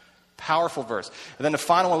transgression. Powerful verse. And then the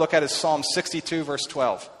final one we'll look at is Psalm 62, verse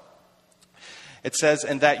 12. It says,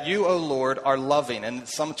 and that you, O Lord, are loving. And in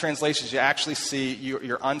some translations, you actually see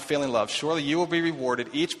your unfailing love. Surely you will be rewarded,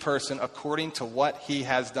 each person, according to what he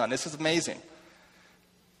has done. This is amazing.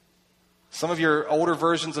 Some of your older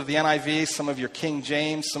versions of the NIV, some of your King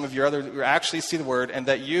James, some of your other, you actually see the word, and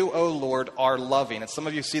that you, O Lord, are loving. And some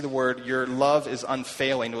of you see the word, your love is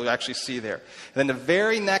unfailing. We'll actually see there. And then the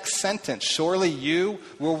very next sentence, surely you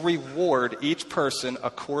will reward each person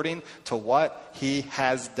according to what he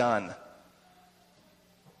has done.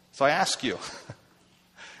 So I ask you,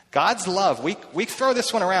 God's love, we throw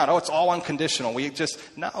this one around. Oh, it's all unconditional.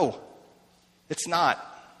 No, it's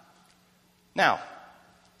not. Now,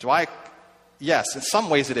 yes, in some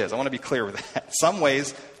ways it is. I want to be clear with that. In some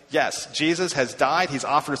ways, yes, Jesus has died. He's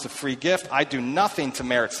offered us a free gift. I do nothing to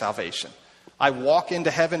merit salvation. I walk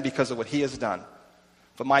into heaven because of what he has done.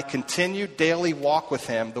 But my continued daily walk with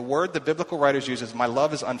him, the word the biblical writers use is my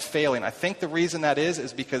love is unfailing. I think the reason that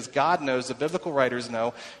is because God knows, the biblical writers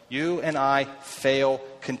know, you and I fail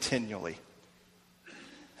continually.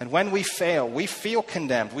 And when we fail, we feel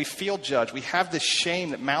condemned, we feel judged, we have this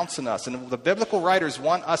shame that mounts in us. And the biblical writers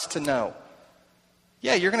want us to know,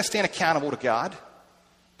 yeah, you're going to stand accountable to God,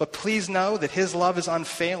 but please know that his love is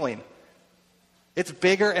unfailing. It's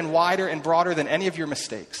bigger and wider and broader than any of your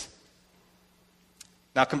mistakes.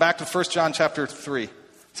 Now come back to 1 John chapter 3.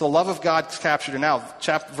 So the love of God is captured. And now,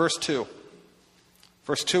 verse 2.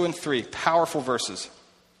 Verse 2 and 3, powerful verses.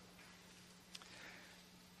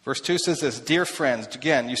 Verse 2 says this, dear friends,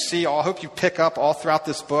 again, you see, I hope you pick up all throughout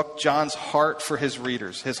this book John's heart for his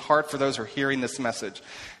readers, his heart for those who are hearing this message.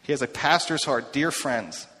 He has a pastor's heart, dear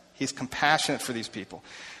friends. He's compassionate for these people.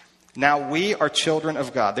 Now we are children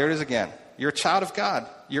of God. There it is again. You're a child of God.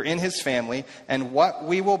 You're in his family, and what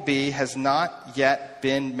we will be has not yet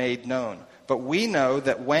been made known. But we know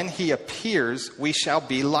that when he appears, we shall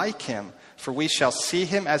be like him, for we shall see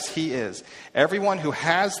him as he is. Everyone who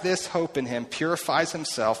has this hope in him purifies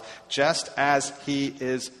himself just as he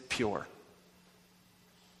is pure.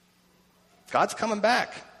 God's coming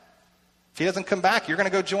back. If he doesn't come back, you're going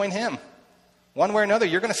to go join him. One way or another,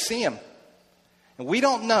 you're going to see him. And we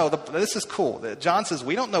don't know, this is cool. John says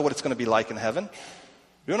we don't know what it's going to be like in heaven.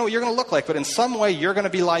 We don't know what you're going to look like, but in some way you're going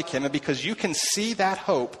to be like him. And because you can see that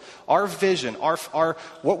hope, our vision, our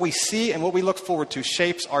what we see and what we look forward to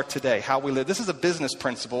shapes our today, how we live. This is a business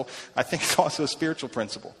principle. I think it's also a spiritual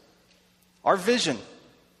principle. Our vision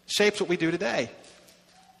shapes what we do today.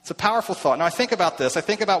 It's a powerful thought. Now I think about this. I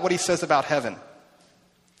think about what he says about heaven.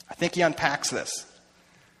 I think he unpacks this.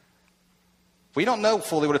 We don't know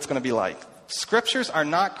fully what it's going to be like. Scriptures are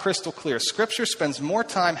not crystal clear. Scripture spends more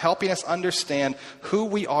time helping us understand who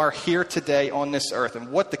we are here today on this earth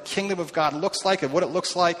and what the kingdom of God looks like and what it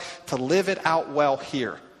looks like to live it out well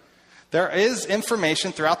here. There is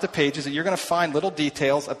information throughout the pages that you're going to find little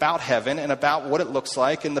details about heaven and about what it looks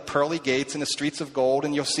like and the pearly gates and the streets of gold,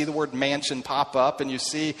 and you'll see the word mansion pop up, and you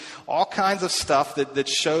see all kinds of stuff that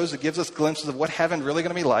shows, that gives us glimpses of what heaven really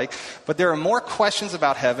going to be like. But there are more questions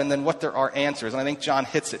about heaven than what there are answers, and I think John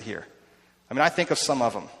hits it here. I mean, I think of some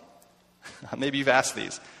of them. Maybe you've asked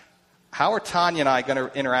these. How are Tanya and I going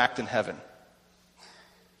to interact in heaven?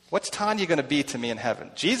 What's Tanya going to be to me in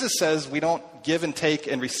heaven? Jesus says we don't give and take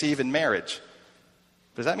and receive in marriage.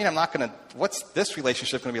 Does that mean I'm not going to, what's this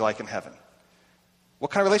relationship going to be like in heaven? What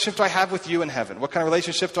kind of relationship do I have with you in heaven? What kind of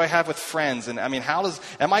relationship do I have with friends? And I mean,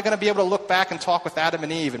 am I going to be able to look back and talk with Adam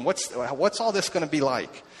and Eve? And what's all this going to be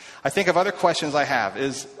like? I think of other questions I have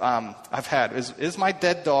is my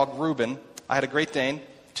dead dog, Reuben, I had a Great Dane,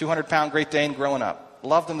 200-pound Great Dane growing up.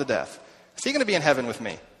 Loved him to death. Is he going to be in heaven with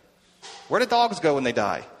me? Where do dogs go when they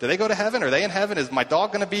die? Do they go to heaven? Are they in heaven? Is my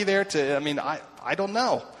dog going to be there? I don't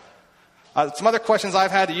know. Some other questions I've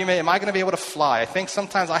had, am I going to be able to fly? I think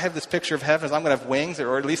sometimes I have this picture of heaven as I'm going to have wings,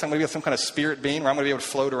 or at least I'm going to be some kind of spirit being where I'm going to be able to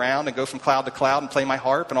float around and go from cloud to cloud and play my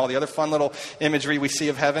harp and all the other fun little imagery we see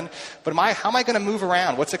of heaven. But how am I going to move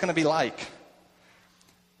around? What's it going to be like?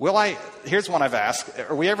 Here's one I've asked.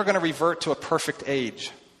 Are we ever going to revert to a perfect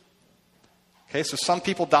age? Okay, so some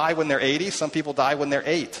people die when they're 80, some people die when they're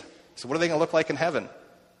 8. So what are they going to look like in heaven?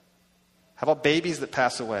 How about babies that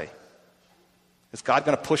pass away? Is God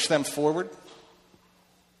going to push them forward?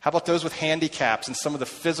 How about those with handicaps and some of the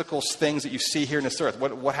physical things that you see here in this earth?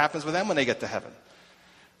 What happens with them when they get to heaven?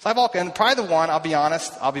 So and probably the one, I'll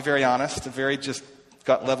be very honest, very just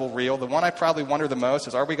gut level real. The one I probably wonder the most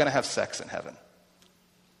is, are we going to have sex in heaven?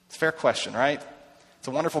 It's a fair question, right? It's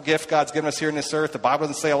a wonderful gift God's given us here in this earth. The Bible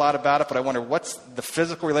doesn't say a lot about it, but I wonder, what's the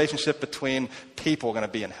physical relationship between people going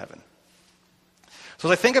to be in heaven? So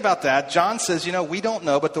as I think about that, John says, we don't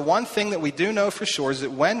know, but the one thing that we do know for sure is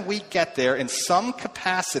that when we get there, in some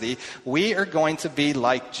capacity, we are going to be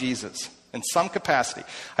like Jesus. In some capacity.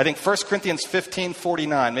 I think 1 Corinthians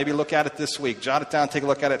 15:49, maybe look at it this week, jot it down, take a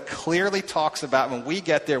look at it, clearly talks about when we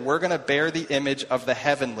get there, we're going to bear the image of the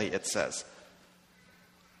heavenly, it says.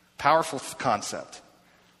 Powerful concept.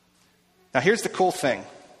 Now here's the cool thing.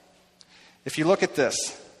 If you look at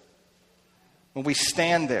this, when we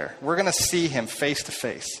stand there, we're going to see him face to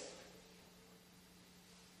face.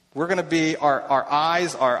 We're going to be, our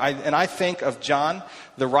eyes are, and I think of John,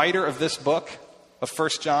 the writer of this book, of 1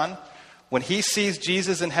 John, when he sees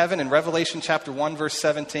Jesus in heaven in Revelation chapter 1, verse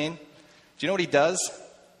 17, do you know what he does?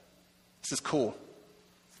 This is cool.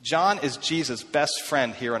 John is Jesus' best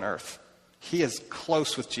friend here on earth. He is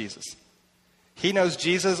close with Jesus. He knows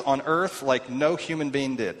Jesus on earth like no human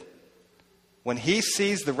being did. When he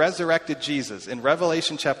sees the resurrected Jesus in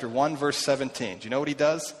Revelation chapter 1, verse 17, do you know what he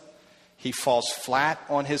does? He falls flat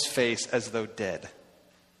on his face as though dead.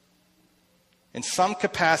 In some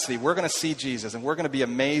capacity, we're going to see Jesus and we're going to be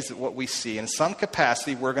amazed at what we see. In some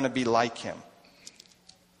capacity, we're going to be like him.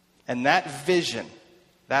 And that vision,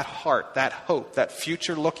 that heart, that hope, that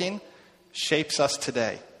future looking shapes us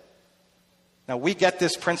today. Now, we get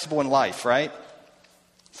this principle in life, right?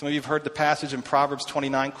 Some of you have heard the passage in Proverbs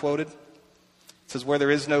 29 quoted. It says, where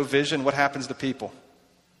there is no vision, what happens to people?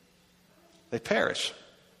 They perish.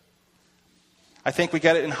 I think we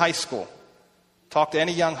get it in high school. Talk to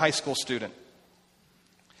any young high school student.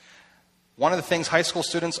 One of the things high school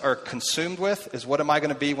students are consumed with is, what am I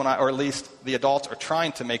going to be when or at least the adults are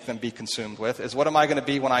trying to make them be consumed with, is what am I going to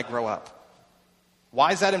be when I grow up?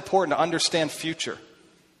 Why is that important to understand future?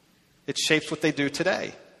 It shapes what they do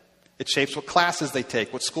today. It shapes what classes they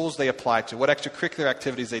take, what schools they apply to, what extracurricular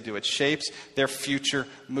activities they do. It shapes their future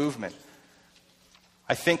movement.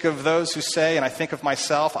 I think of those who say, and I think of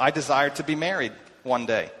myself, I desire to be married one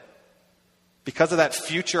day. Because of that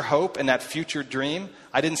future hope and that future dream,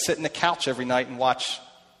 I didn't sit on the couch every night and watch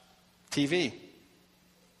TV.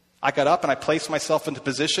 I got up and I placed myself into a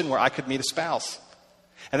position where I could meet a spouse.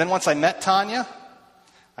 And then once I met Tanya,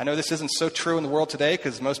 I know this isn't so true in the world today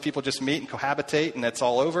because most people just meet and cohabitate and that's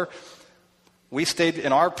all over. We stayed,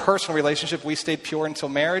 in our personal relationship, we stayed pure until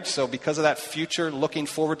marriage. So because of that future looking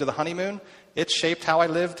forward to the honeymoon, it shaped how I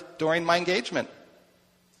lived during my engagement.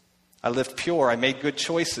 I lived pure. I made good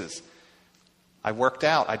choices. I worked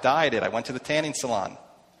out. I dieted. I went to the tanning salon.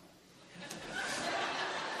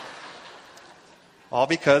 All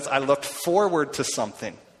because I looked forward to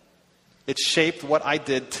something. It shaped what I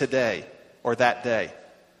did today or that day.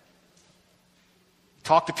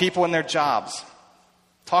 Talk to people in their jobs.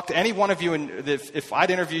 Talk to any one of you. And if I'd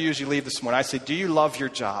interview you as you leave this morning, I say, do you love your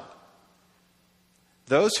job?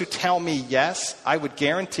 Those who tell me yes, I would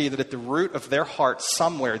guarantee that at the root of their heart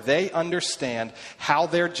somewhere, they understand how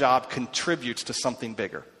their job contributes to something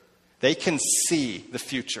bigger. They can see the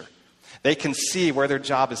future. They can see where their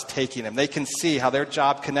job is taking them. They can see how their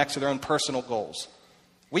job connects to their own personal goals.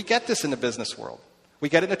 We get this in the business world. We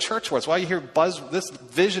get it in the church world. That's why you hear this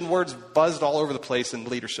vision words buzzed all over the place in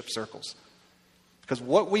leadership circles. Because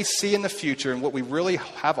what we see in the future and what we really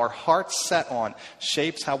have our hearts set on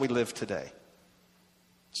shapes how we live today.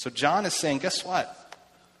 So John is saying, guess what?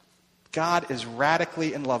 God is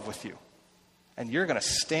radically in love with you. And you're going to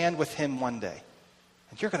stand with him one day.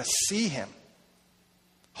 And you're going to see him.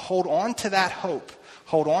 Hold on to that hope.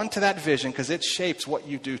 Hold on to that vision because it shapes what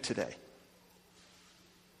you do today.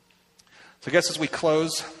 So I guess as we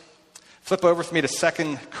close, flip over with me to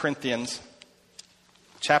 2 Corinthians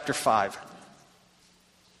chapter 5.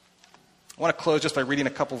 I want to close just by reading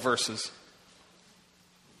a couple verses.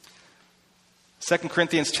 2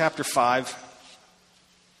 Corinthians chapter 5.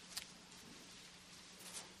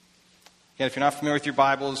 Again, if you're not familiar with your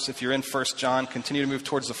Bibles, if you're in 1 John, continue to move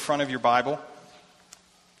towards the front of your Bible.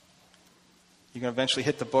 You can eventually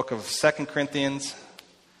hit the book of 2 Corinthians,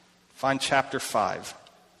 find chapter 5.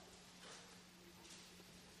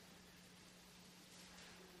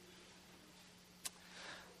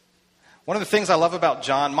 One of the things I love about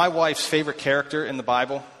John, my wife's favorite character in the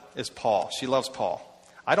Bible is Paul. She loves Paul.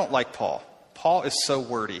 I don't like Paul. Paul is so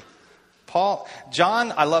wordy.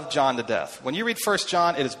 John, I love John to death. When you read 1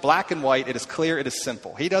 John, it is black and white, it is clear, it is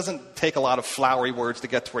simple. He doesn't take a lot of flowery words to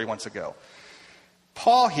get to where he wants to go.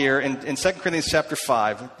 Paul here in 2 Corinthians chapter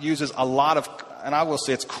 5 uses a lot of, and I will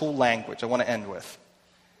say it's cool language I want to end with.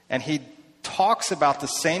 And he talks about the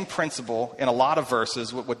same principle in a lot of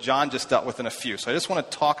verses, what John just dealt with in a few. So I just want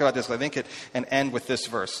to talk about this, I think, and end with this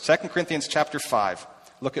verse. 2 Corinthians chapter 5,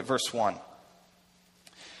 look at verse 1.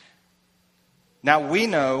 Now we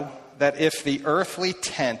know that if the earthly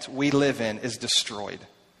tent we live in is destroyed,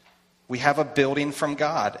 we have a building from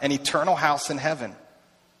God, an eternal house in heaven,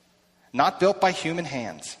 not built by human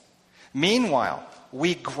hands. Meanwhile,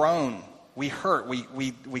 we groan, we hurt,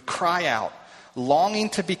 we cry out, longing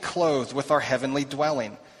to be clothed with our heavenly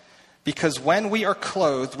dwelling. Because when we are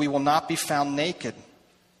clothed, we will not be found naked.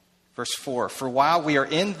 Verse 4, for while we are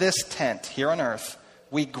in this tent here on earth,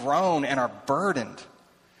 we groan and are burdened,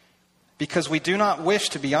 because we do not wish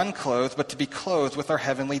to be unclothed, but to be clothed with our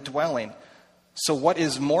heavenly dwelling. So what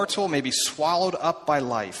is mortal may be swallowed up by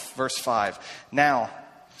life. Verse 5, now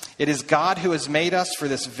it is God who has made us for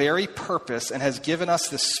this very purpose and has given us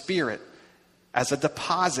the Spirit as a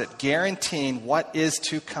deposit, guaranteeing what is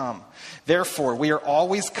to come. Therefore, we are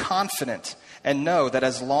always confident and know that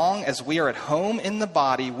as long as we are at home in the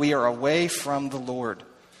body, we are away from the Lord.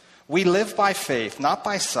 We live by faith, not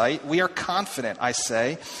by sight. We are confident, I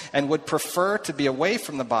say, and would prefer to be away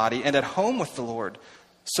from the body and at home with the Lord.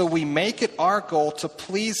 So we make it our goal to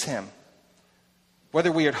please Him, whether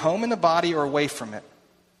we are at home in the body or away from it.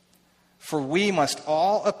 For we must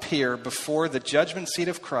all appear before the judgment seat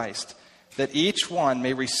of Christ, that each one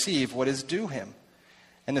may receive what is due him.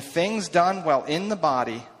 And the things done while in the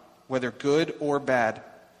body, whether good or bad.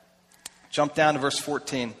 Jump down to verse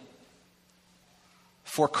 14.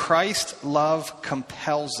 For Christ's love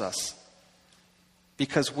compels us,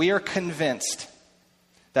 because we are convinced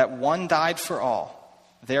that one died for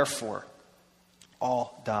all, therefore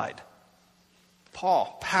all died.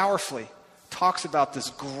 Paul powerfully talks about this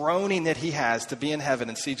groaning that he has to be in heaven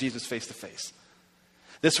and see Jesus face to face.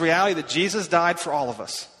 This reality that Jesus died for all of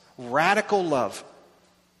us. Radical love.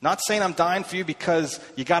 Not saying I'm dying for you because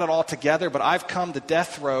you got it all together, but I've come to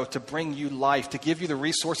death row to bring you life, to give you the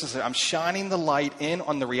resources. I'm shining the light in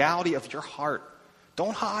on the reality of your heart.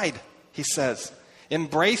 Don't hide, he says.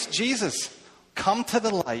 Embrace Jesus. Come to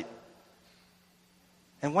the light.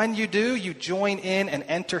 And when you do, you join in and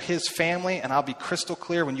enter his family. And I'll be crystal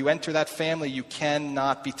clear, when you enter that family, you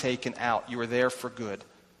cannot be taken out. You are there for good.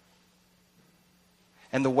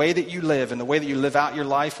 And the way that you live and the way that you live out your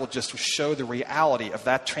life will just show the reality of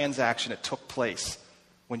that transaction that took place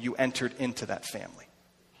when you entered into that family.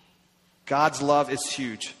 God's love is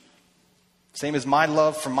huge. Same as my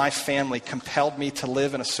love for my family compelled me to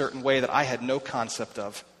live in a certain way that I had no concept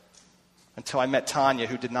of until I met Tanya,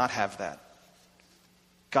 who did not have that.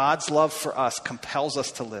 God's love for us compels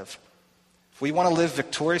us to live. If we want to live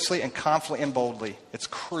victoriously and confidently and boldly, it's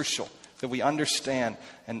crucial that we understand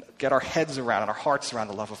and get our heads around and our hearts around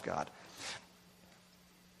the love of God.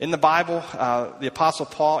 In the Bible, the Apostle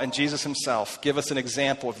Paul and Jesus himself give us an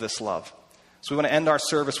example of this love. So we want to end our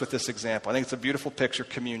service with this example. I think it's a beautiful picture,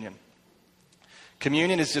 communion.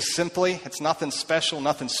 Communion is just simply, it's nothing special,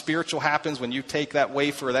 nothing spiritual happens when you take that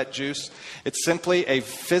wafer or that juice. It's simply a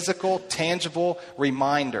physical, tangible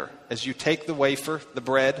reminder as you take the wafer, the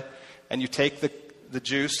bread, and you take the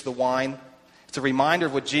juice, the wine. It's a reminder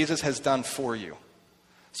of what Jesus has done for you.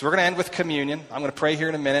 So we're going to end with communion. I'm going to pray here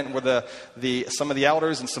in a minute, and where some of the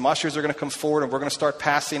elders and some ushers are going to come forward, and we're going to start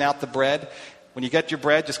passing out the bread. When you get your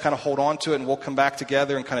bread, just kind of hold on to it, and we'll come back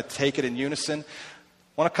together and kind of take it in unison. I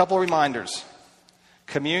want a couple of reminders.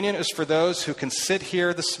 Communion is for those who can sit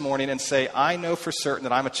here this morning and say, I know for certain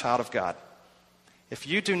that I'm a child of God. If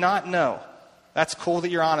you do not know, that's cool that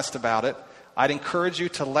you're honest about it. I'd encourage you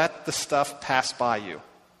to let the stuff pass by you.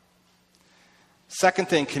 Second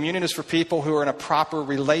thing, communion is for people who are in a proper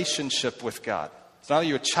relationship with God. It's not that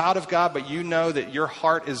you're a child of God, but you know that your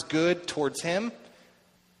heart is good towards Him,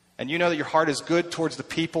 and you know that your heart is good towards the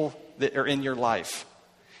people that are in your life.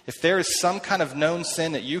 If there is some kind of known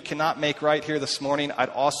sin that you cannot make right here this morning, I'd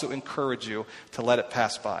also encourage you to let it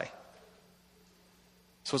pass by.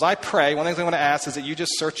 So as I pray, one of the things I want to ask is that you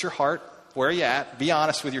just search your heart. Where are you at? Be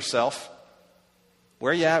honest with yourself.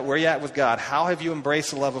 Where are you at? Where are you at with God? How have you embraced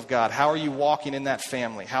the love of God? How are you walking in that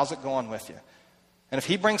family? How's it going with you? And if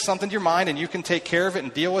He brings something to your mind and you can take care of it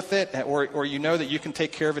and deal with it, or you know that you can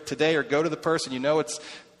take care of it today, or go to the person, you know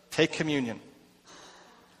take communion.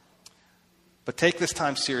 But take this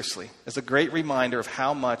time seriously as a great reminder of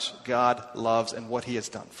how much God loves and what He has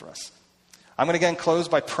done for us. I'm going to again close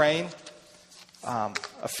by praying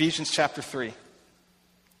Ephesians chapter 3.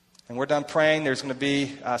 And we're done praying. There's going to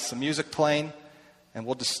be some music playing. And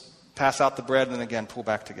we'll just pass out the bread and then again pull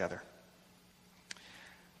back together.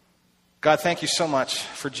 God, thank you so much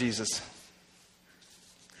for Jesus.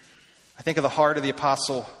 I think of the heart of the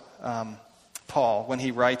Apostle Paul when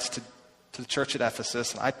he writes to the church at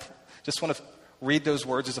Ephesus. And I just want to read those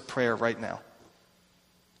words as a prayer right now.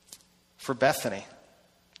 For Bethany,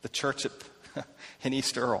 the church in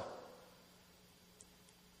East Earl.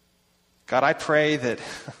 God, I pray that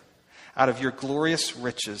out of your glorious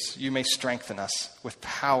riches, you may strengthen us with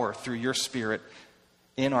power through your Spirit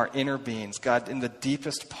in our inner beings. God, in the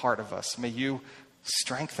deepest part of us, may you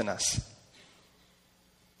strengthen us.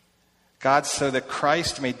 God, so that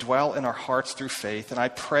Christ may dwell in our hearts through faith. And I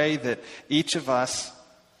pray that each of us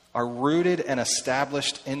are rooted and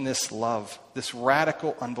established in this love, this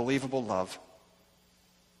radical, unbelievable love.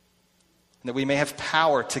 And that we may have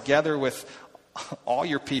power together with all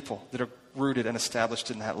your people that are rooted and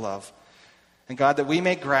established in that love. And God, that we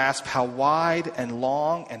may grasp how wide and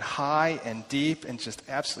long and high and deep and just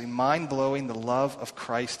absolutely mind-blowing the love of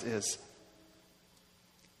Christ is.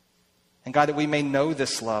 And God, that we may know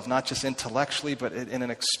this love, not just intellectually, but in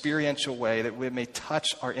an experiential way, that we may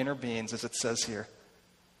touch our inner beings, as it says here.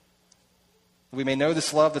 We may know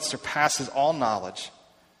this love that surpasses all knowledge,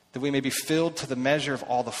 that we may be filled to the measure of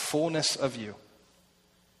all the fullness of you.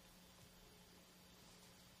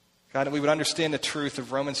 God, that we would understand the truth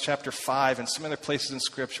of Romans chapter 5 and some other places in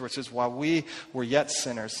Scripture where it says, while we were yet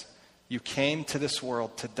sinners, you came to this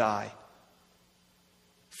world to die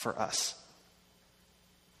for us.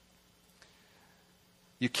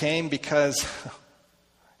 You came because,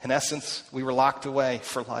 in essence, we were locked away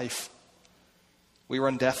for life. We were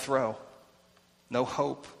on death row. No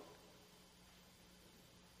hope.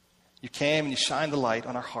 You came and you shined the light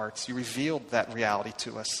on our hearts. You revealed that reality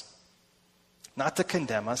to us. Not to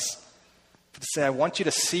condemn us, but to say, I want you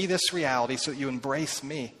to see this reality so that you embrace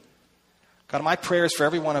me. God, my prayer is for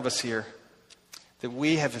every one of us here that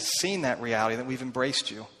we have seen that reality, that we've embraced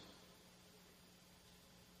you.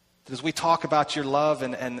 That as we talk about your love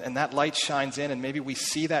and that light shines in and maybe we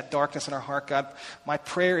see that darkness in our heart, God, my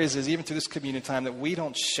prayer is even through this communion time that we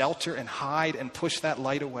don't shelter and hide and push that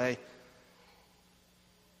light away.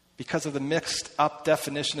 Because of the mixed up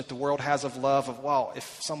definition that the world has of love, of, well,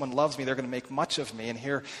 if someone loves me, they're going to make much of me. And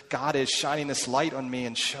here God is shining this light on me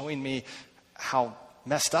and showing me how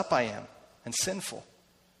messed up I am and sinful.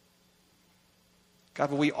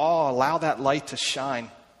 God, will we all allow that light to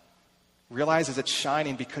shine? Realize that it's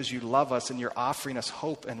shining because you love us and you're offering us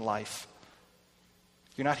hope and life.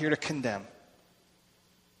 You're not here to condemn.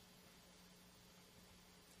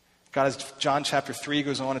 God, as John chapter 3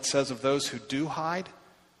 goes on, it says of those who do hide,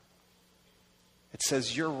 it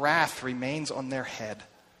says, your wrath remains on their head.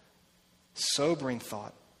 Sobering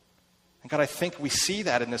thought. And God, I think we see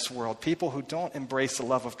that in this world. People who don't embrace the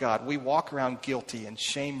love of God. We walk around guilty and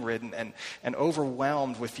shame-ridden and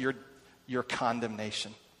overwhelmed with your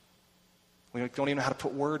condemnation. We don't even know how to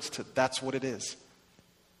put words to that's what it is.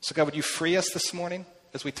 So God, would you free us this morning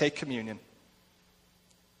as we take communion?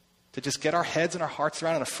 To just get our heads and our hearts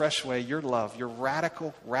around in a fresh way your love, your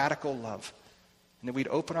radical, radical love. And that we'd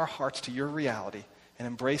open our hearts to your reality and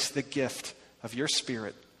embrace the gift of your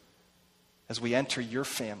Spirit as we enter your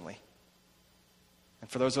family. And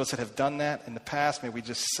for those of us that have done that in the past, may we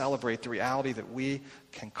just celebrate the reality that we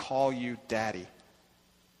can call you Daddy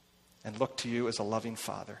and look to you as a loving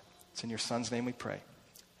Father. It's in your Son's name we pray.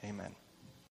 Amen.